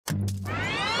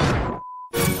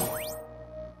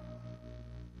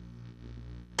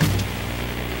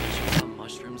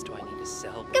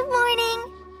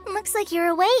like you're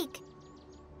awake.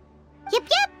 Yep,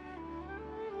 yep.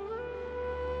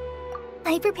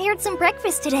 I prepared some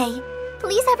breakfast today.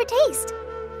 Please have a taste.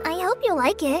 I hope you'll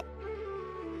like it.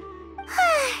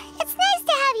 It's nice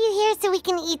to have you here so we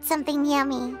can eat something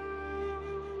yummy.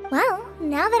 Well,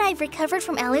 now that I've recovered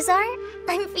from Eleazar,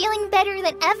 I'm feeling better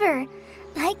than ever.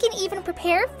 I can even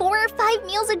prepare 4 or 5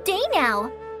 meals a day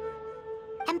now.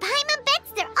 And Paimon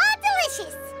bets they're all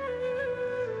delicious.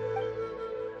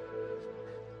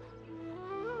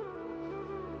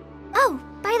 Oh,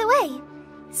 by the way,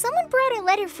 someone brought a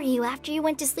letter for you after you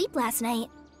went to sleep last night.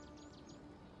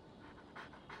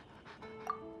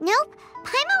 Nope,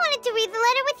 Paimon wanted to read the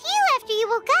letter with you after you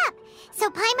woke up, so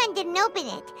Paimon didn't open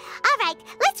it. All right,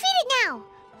 let's read it now.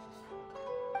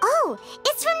 Oh,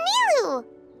 it's from Nilu.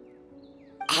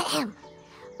 Ahem.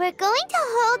 We're going to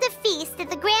hold a feast at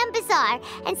the Grand Bazaar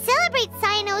and celebrate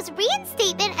Cyano's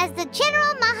reinstatement as the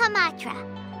General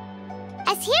Mahamatra.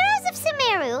 As heroes of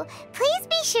Sumeru, please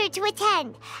be sure to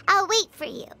attend. I'll wait for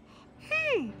you.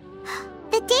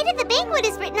 The date of the banquet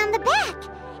is written on the back.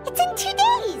 It's in 2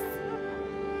 days.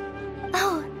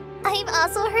 Oh, I've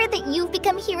also heard that you've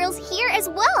become heroes here as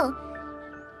well.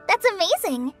 That's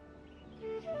amazing.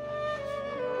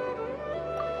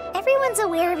 Everyone's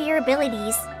aware of your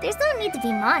abilities. There's no need to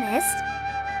be modest.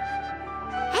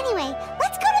 Anyway,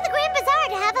 let's go to the Grand Bazaar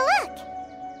to have a look.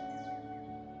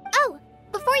 Oh,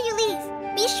 before you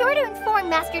leave, be sure to inform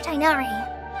Master Tainari.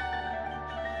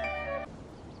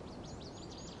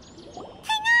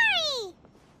 Tainari!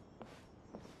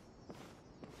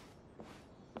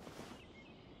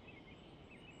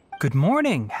 Good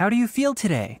morning. How do you feel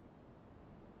today?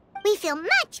 We feel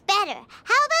much better.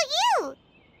 How about you?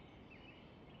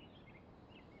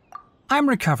 I'm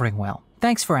recovering well.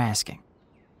 Thanks for asking.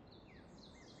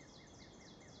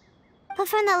 But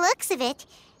from the looks of it,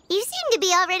 you seem to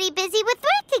be already busy with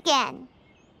work again.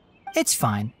 It's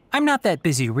fine. I'm not that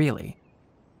busy, really.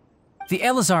 The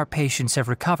Eleazar patients have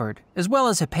recovered, as well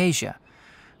as Hypatia.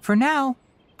 For now,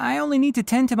 I only need to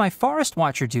tend to my Forest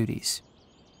Watcher duties.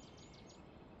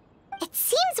 It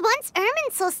seems once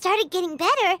Irminsul started getting better,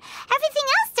 everything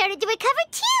else started to recover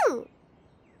too.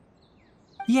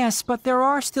 Yes, but there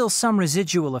are still some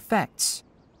residual effects.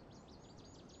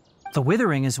 The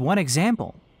withering is one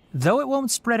example. Though it won't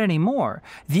spread anymore,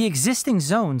 the existing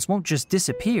zones won't just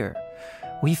disappear.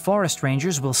 We forest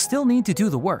rangers will still need to do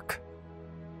the work.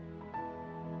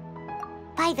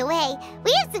 By the way,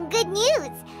 we have some good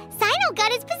news. Cyno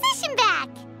got his position back.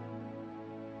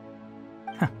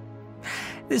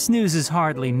 This news is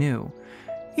hardly new.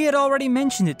 He had already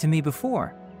mentioned it to me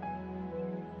before.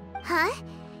 Huh?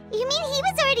 You mean he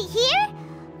was already here?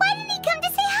 Why didn't he come to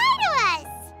say hi to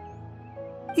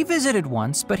us? He visited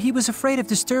once, but he was afraid of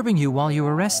disturbing you while you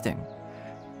were resting.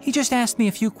 He just asked me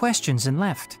a few questions and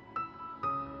left.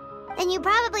 Then you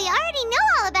probably already know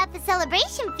all about the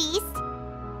celebration feast.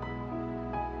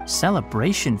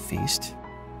 Celebration feast?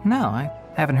 No, I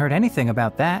haven't heard anything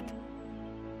about that.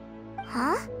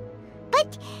 Huh?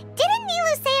 But didn't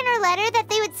Nilu say in her letter that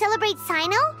they would celebrate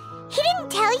Cyno? He didn't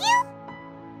tell you?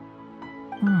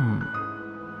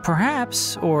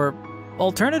 Perhaps, or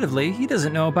alternatively, he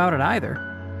doesn't know about it either.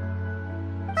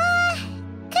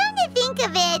 Come to think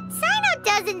of it, Cyno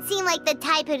doesn't seem like the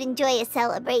type who'd enjoy a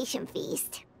celebration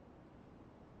feast.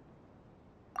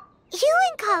 You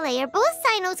and Kale are both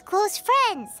Cyno's close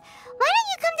friends. Why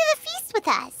don't you come to the feast with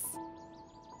us?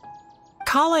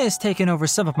 Kala has taken over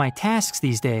some of my tasks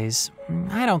these days.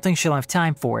 I don't think she'll have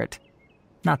time for it.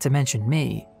 Not to mention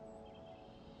me.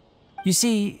 You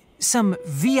see, some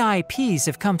VIPs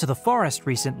have come to the forest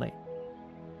recently.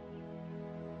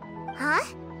 Huh?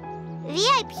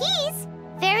 VIPs?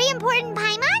 Very important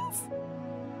Paimons?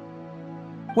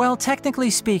 Well, technically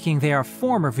speaking, they are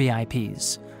former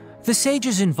VIPs. The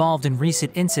sages involved in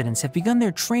recent incidents have begun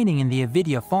their training in the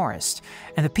Avidya forest,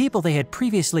 and the people they had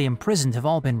previously imprisoned have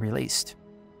all been released.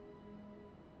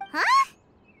 Huh?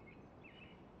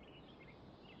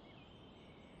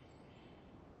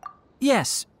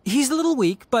 Yes, he's a little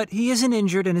weak, but he isn't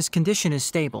injured and his condition is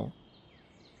stable.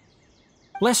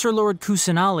 Lesser Lord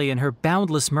Kusanali, in her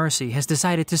boundless mercy, has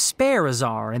decided to spare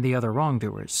Azar and the other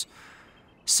wrongdoers.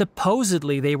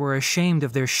 Supposedly, they were ashamed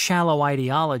of their shallow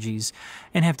ideologies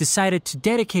and have decided to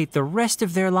dedicate the rest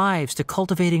of their lives to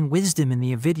cultivating wisdom in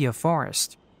the Avidya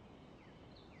forest.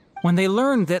 When they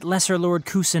learned that Lesser Lord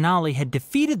Kusanali had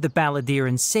defeated the Balladeer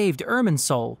and saved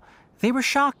Irminsul, they were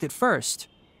shocked at first,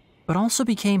 but also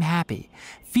became happy,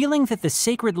 feeling that the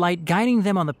sacred light guiding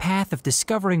them on the path of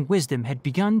discovering wisdom had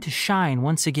begun to shine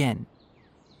once again.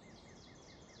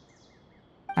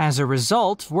 As a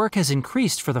result, work has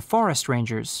increased for the forest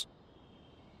rangers.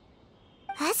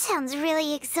 That sounds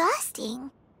really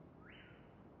exhausting.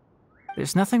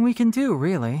 There's nothing we can do,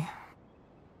 really.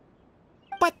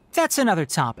 But that's another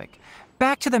topic.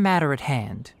 Back to the matter at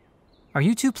hand. Are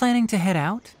you two planning to head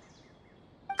out?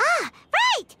 Ah,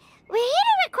 right! We're here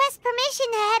to request permission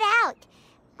to head out.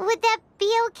 Would that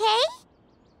be okay?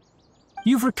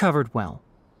 You've recovered well.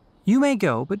 You may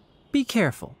go, but be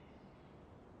careful.